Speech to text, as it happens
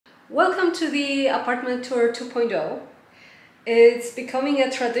Welcome to the apartment tour 2.0. It's becoming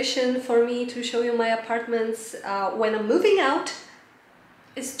a tradition for me to show you my apartments when I'm moving out.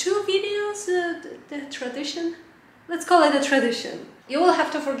 Is 2 videos the tradition? Let's call it a tradition. You will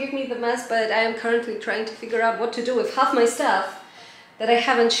have to forgive me the mess, but I am currently trying to figure out what to do with half my stuff that I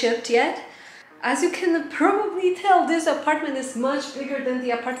haven't shipped yet. As you can probably tell, this apartment is much bigger than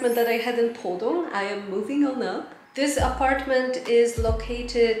the apartment that I had in Pudong. I am moving on up. This apartment is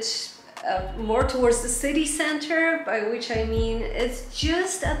located more towards the city center, by which I mean it's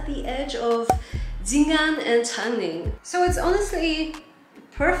just at the edge of Jing'an and Changning. So it's honestly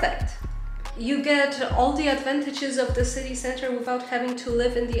perfect. You get all the advantages of the city center without having to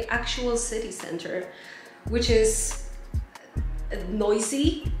live in the actual city center, which is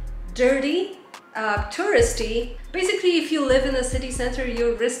noisy, dirty, touristy. Basically, if you live in a city center,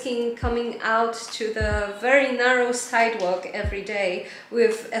 you're risking coming out to the very narrow sidewalk every day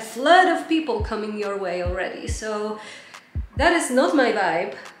with a flood of people coming your way already. So that is not my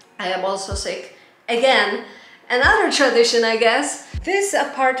vibe. I am also sick. Again, another tradition, I guess. This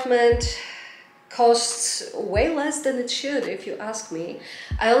apartment costs way less than it should, if you ask me.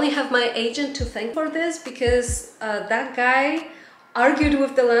 I only have my agent to thank for this because that guy argued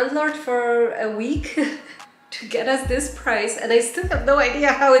with the landlord for a week to get us this price, and I still have no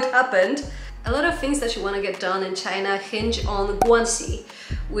idea how it happened. A lot of things that you want to get done in China hinge on guanxi,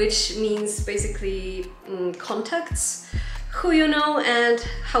 which means basically contacts, who you know and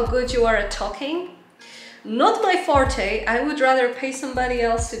how good you are at talking. Not my forte. I would rather pay somebody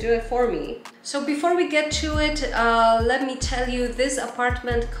else to do it for me. So before we get to it, let me tell you, this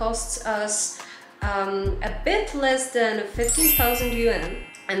apartment costs us a bit less than 15,000 yuan,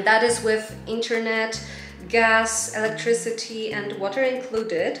 and that is with internet, gas, electricity and water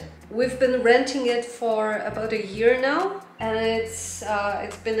included. We've been renting it for about a year now, and it's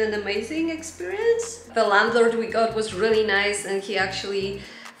been an amazing experience. The landlord we got was really nice, and he actually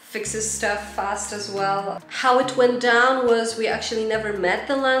fixes stuff fast as well. How it went down was we actually never met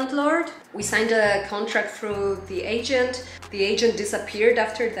the landlord. We signed a contract through the agent. The agent disappeared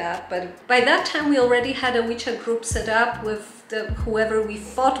after that, but by that time we already had a WeChat group set up with whoever we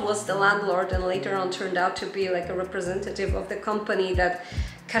thought was the landlord, and later on turned out to be like a representative of the company that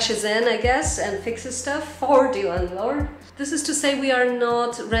cashes in, I guess, and fixes stuff for the landlord. This is to say, we are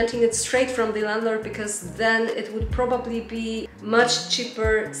not renting it straight from the landlord, because then it would probably be much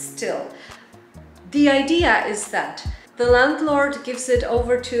cheaper still. The idea is that the landlord gives it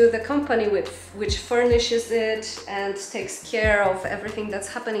over to the company which furnishes it and takes care of everything that's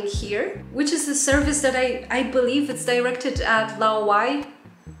happening here, which is a service that I believe it's directed at Laowai,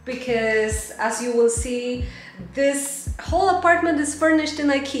 because as you will see, this whole apartment is furnished in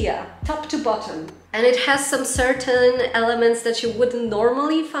IKEA, top to bottom. And it has some certain elements that you wouldn't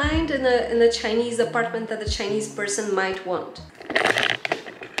normally find in a Chinese apartment that a Chinese person might want.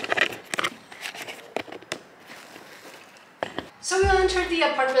 So you enter the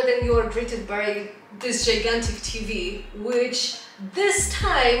apartment and you are greeted by this gigantic TV, which this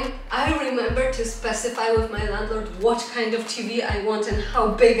time I remember to specify with my landlord what kind of TV I want and how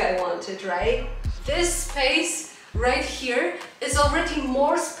big I want it, right? This space right here is already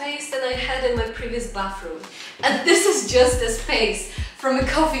more space than I had in my previous bathroom. And this is just the space from a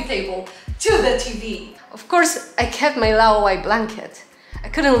coffee table to the TV. Of course, I kept my Laowai blanket. I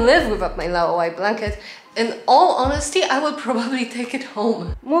couldn't live without my Laowai blanket. In all honesty, I would probably take it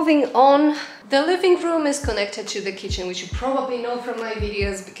home. Moving on, the living room is connected to the kitchen, which you probably know from my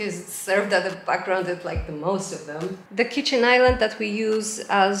videos because it's served at the background at like the most of them. The kitchen island that we use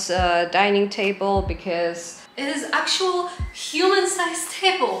as a dining table, because it is actual human-sized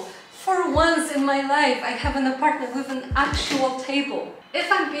table. For once in my life, I have an apartment with an actual table.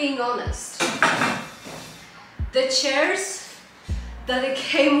 If I'm being honest, the chairs that it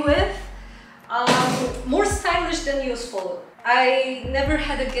came with, more stylish than useful. I never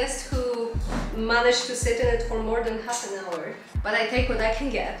had a guest who managed to sit in it for more than half an hour, but I take what I can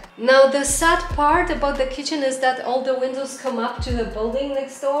get. Now, the sad part about the kitchen is that all the windows come up to the building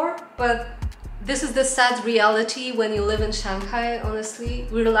next door, but this is the sad reality when you live in Shanghai, honestly.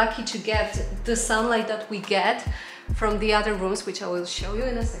 We're lucky to get the sunlight that we get from the other rooms, which I will show you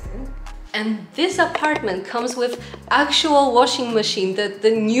in a second. And this apartment comes with actual washing machine,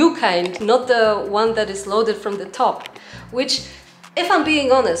 the new kind, not the one that is loaded from the top, which, if I'm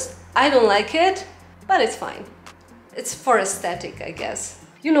being honest, I don't like it, but it's fine. It's for aesthetic, I guess.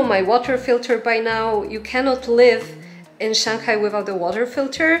 You know my water filter by now. You cannot live in Shanghai without a water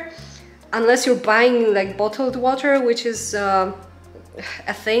filter, unless you're buying like bottled water, which is a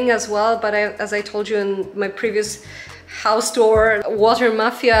thing as well. But as I told you in my previous house door, water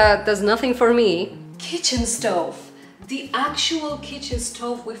mafia does nothing for me. Kitchen stove. The actual kitchen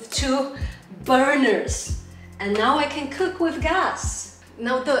stove with 2 burners. And now I can cook with gas.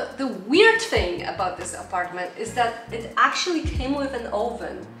 Now the weird thing about this apartment is that it actually came with an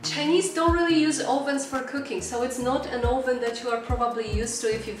oven. Chinese don't really use ovens for cooking, so it's not an oven that you are probably used to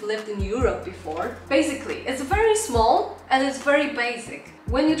if you've lived in Europe before. Basically, it's very small and it's very basic.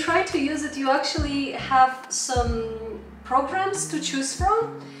 When you try to use it, you actually have some programs to choose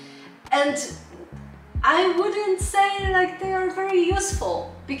from, and I wouldn't say like they are very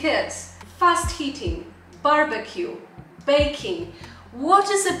useful, because fast heating, barbecue, baking. What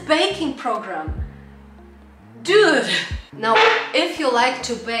is a baking program? Dude! Now, if you like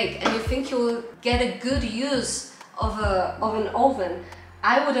to bake and you think you'll get a good use of an oven,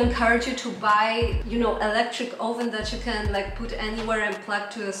 I would encourage you to buy, you know, electric oven that you can like put anywhere and plug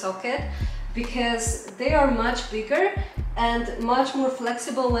to a socket, because they are much bigger and much more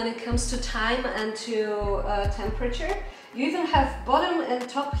flexible when it comes to time and to temperature. You even have bottom and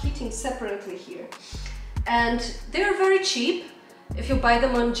top heating separately here. And they're very cheap. If you buy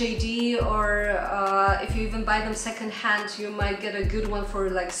them on JD, or if you even buy them second-hand, you might get a good one for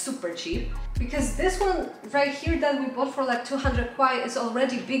like super cheap. Because this one right here that we bought for like 200 kwai is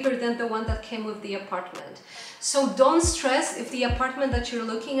already bigger than the one that came with the apartment. So don't stress if the apartment that you're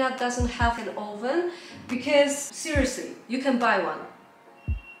looking at doesn't have an oven, because seriously, you can buy one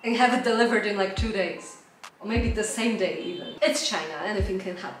and have it delivered in like 2 days. Or maybe the same day even. It's China, anything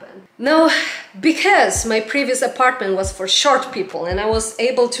can happen. Now, because my previous apartment was for short people and I was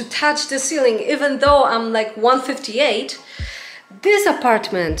able to touch the ceiling even though I'm like 158, this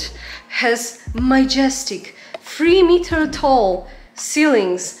apartment has majestic 3-meter tall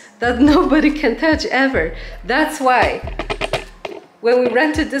ceilings that nobody can touch ever. That's why when we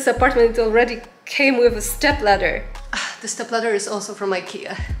rented this apartment, it already came with a stepladder. The stepladder is also from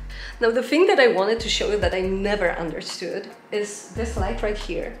IKEA. Now, the thing that I wanted to show you that I never understood is this light right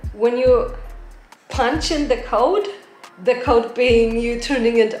here. When you punch in the code being you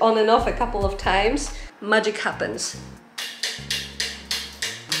turning it on and off a couple of times, magic happens.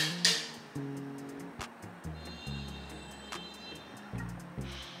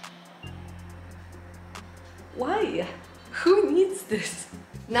 Why? Who needs this?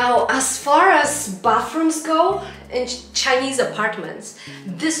 Now, as far as bathrooms go in Chinese apartments,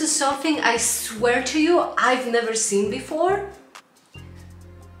 this is something I swear to you I've never seen before.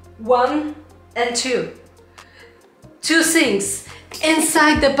 1 and 2. 2 sinks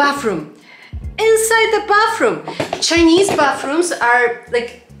inside the bathroom. Inside the bathroom! Chinese bathrooms are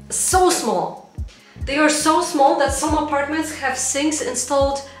like so small. They are so small that some apartments have sinks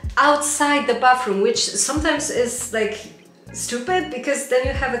installed outside the bathroom, which sometimes is like stupid, because then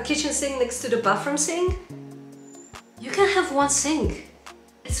you have a kitchen sink next to the bathroom sink. You can have 1 sink.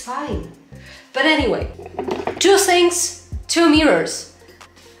 It's fine. But anyway, 2 sinks, 2 mirrors.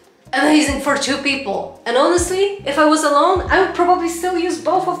 Amazing for 2 people. And honestly, if I was alone, I would probably still use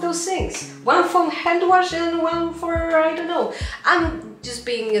both of those sinks. 1 for hand wash and 1 for, I don't know. I'm just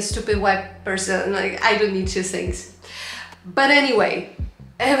being a stupid white person. Like, I don't need 2 sinks. But anyway,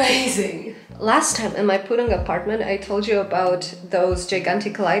 amazing. Last time in my Pudong apartment, I told you about those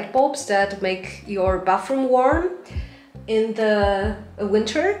gigantic light bulbs that make your bathroom warm in the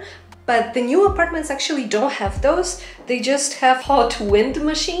winter. But the new apartments actually don't have those. They just have hot wind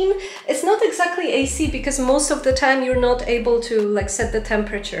machine. It's not exactly AC, because most of the time you're not able to like set the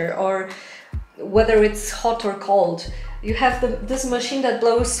temperature or whether it's hot or cold. You have this machine that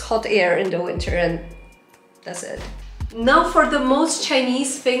blows hot air in the winter, and that's it. Now for the most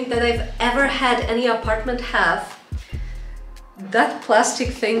Chinese thing that I've ever had any apartment have. That plastic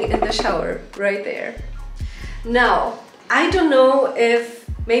thing in the shower right there. Now, I don't know if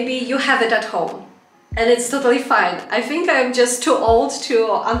maybe you have it at home and it's totally fine. I think I'm just too old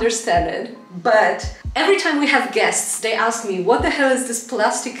to understand it. But every time we have guests, they ask me, what the hell is this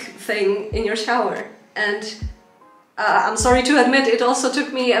plastic thing in your shower? And I'm sorry to admit, it also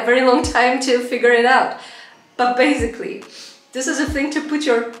took me a very long time to figure it out. But basically, this is a thing to put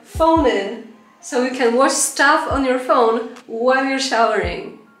your phone in so you can watch stuff on your phone while you're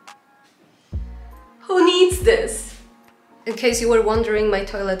showering. Who needs this? In case you were wondering, my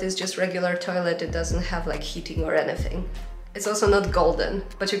toilet is just regular toilet. It doesn't have like heating or anything. It's also not golden,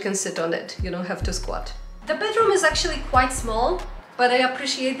 but you can sit on it. You don't have to squat. The bedroom is actually quite small, but I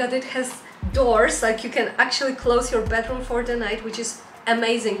appreciate that it has doors, like you can actually close your bedroom for the night, which is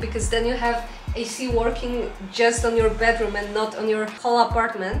amazing, because then you have AC working just on your bedroom and not on your whole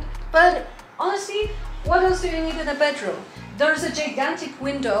apartment. But honestly, what else do you need in a bedroom? There's a gigantic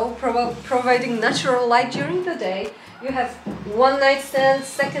window providing natural light during the day. You have one nightstand,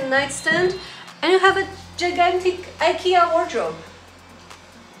 second nightstand, and you have a gigantic IKEA wardrobe.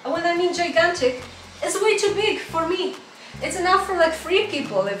 And when I mean gigantic, it's way too big for me. It's enough for like 3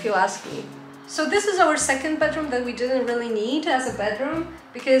 people, if you ask me. So this is our second bedroom that we didn't really need as a bedroom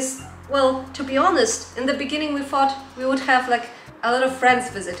because, well, to be honest, in the beginning we thought we would have like a lot of friends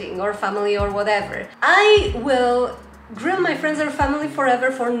visiting or family or whatever. I will grill my friends or family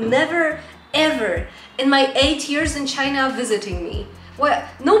forever for never ever in my 8 years in China visiting me. Well,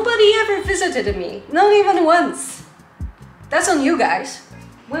 nobody ever visited me, not even once. That's on you guys.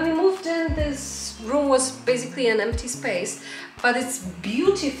 When we moved in, this room was basically an empty space, but it's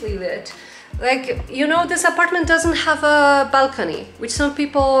beautifully lit. Like, you know, this apartment doesn't have a balcony, which some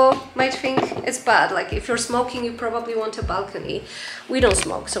people might think is bad. Like, if you're smoking, you probably want a balcony. We don't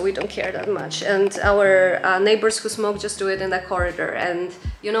smoke, so we don't care that much. And our neighbors who smoke just do it in the corridor. And,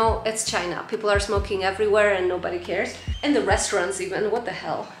 you know, it's China. People are smoking everywhere and nobody cares. In the restaurants even, what the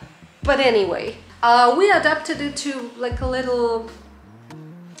hell. But anyway, we adapted it to like a little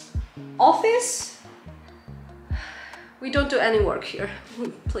office. We don't do any work here. We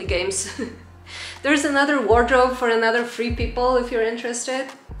play games. There's another wardrobe for another 3 people if you're interested.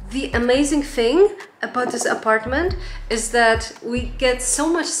 The amazing thing about this apartment is that we get so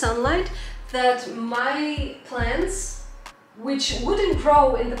much sunlight that my plants, which wouldn't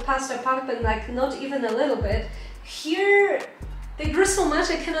grow in the past apartment, like not even a little bit, here they grew so much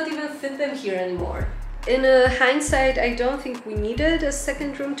I cannot even fit them here anymore. In hindsight, I don't think we needed a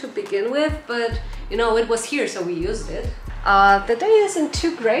second room to begin with, but you know, it was here, so we used it. The day isn't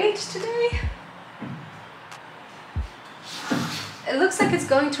too great today. It looks like it's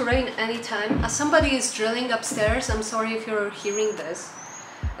going to rain anytime. Somebody is drilling upstairs. I'm sorry if you're hearing this.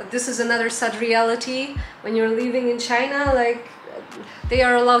 But this is another sad reality. When you're living in China, like, they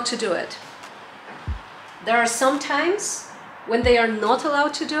are allowed to do it. There are some times when they are not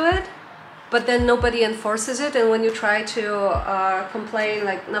allowed to do it, but then nobody enforces it, and when you try to complain,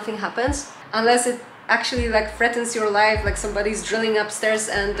 like, nothing happens. Unless it actually like threatens your life, like somebody's drilling upstairs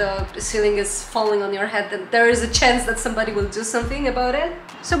and the ceiling is falling on your head, then there is a chance that somebody will do something about it.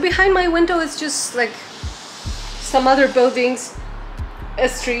 So behind my window is just like some other buildings, a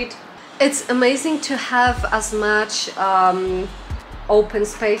street. It's amazing to have as much open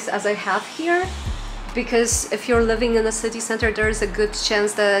space as I have here, because if you're living in a city center, there is a good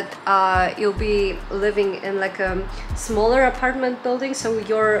chance that you'll be living in like a smaller apartment building, so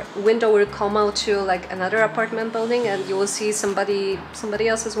your window will come out to like another apartment building and you will see somebody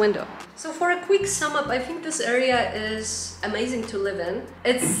else's window. So for a quick sum up, I think this area is amazing to live in.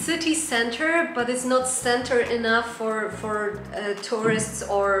 It's city center, but it's not center enough for tourists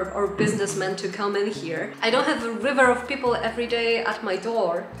or businessmen to come in here. I don't have a river of people every day at my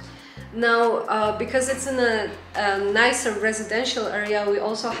door. Now, because it's in a nicer residential area, we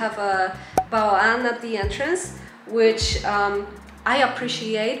also have a baoan at the entrance, which I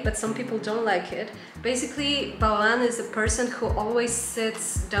appreciate, but some people don't like it. Basically, baoan is a person who always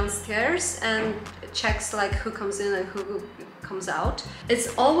sits downstairs and checks like who comes in and who comes out.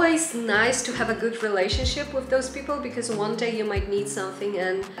 It's always nice to have a good relationship with those people, because one day you might need something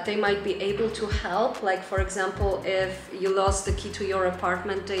and they might be able to help. Like, for example, if you lost the key to your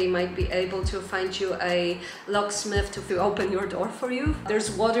apartment, they might be able to find you a locksmith to open your door for you.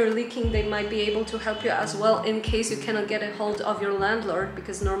 There's water leaking, they might be able to help you as well, in case you cannot get a hold of your landlord,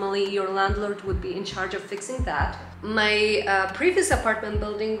 because normally your landlord would be in charge of fixing that. My previous apartment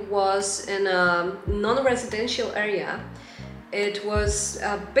building was in a non-residential area. It was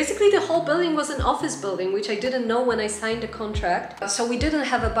basically the whole building was an office building, which I didn't know when I signed the contract. So we didn't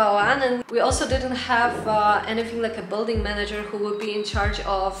have a baoan, and we also didn't have anything like a building manager who would be in charge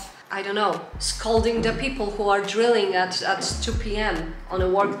of, I don't know, scolding the people who are drilling at 2 p.m. on a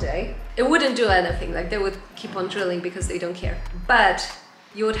work day. It wouldn't do anything, like they would keep on drilling because they don't care. But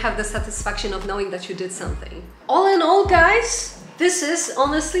you would have the satisfaction of knowing that you did something. All in all, guys, this is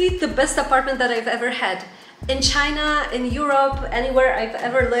honestly the best apartment that I've ever had. In China, in Europe, anywhere I've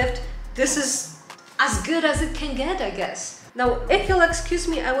ever lived, this is as good as it can get, I guess. Now, if you'll excuse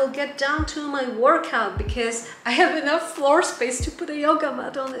me, I will get down to my workout because I have enough floor space to put a yoga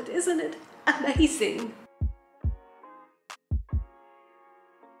mat on it. Isn't it amazing?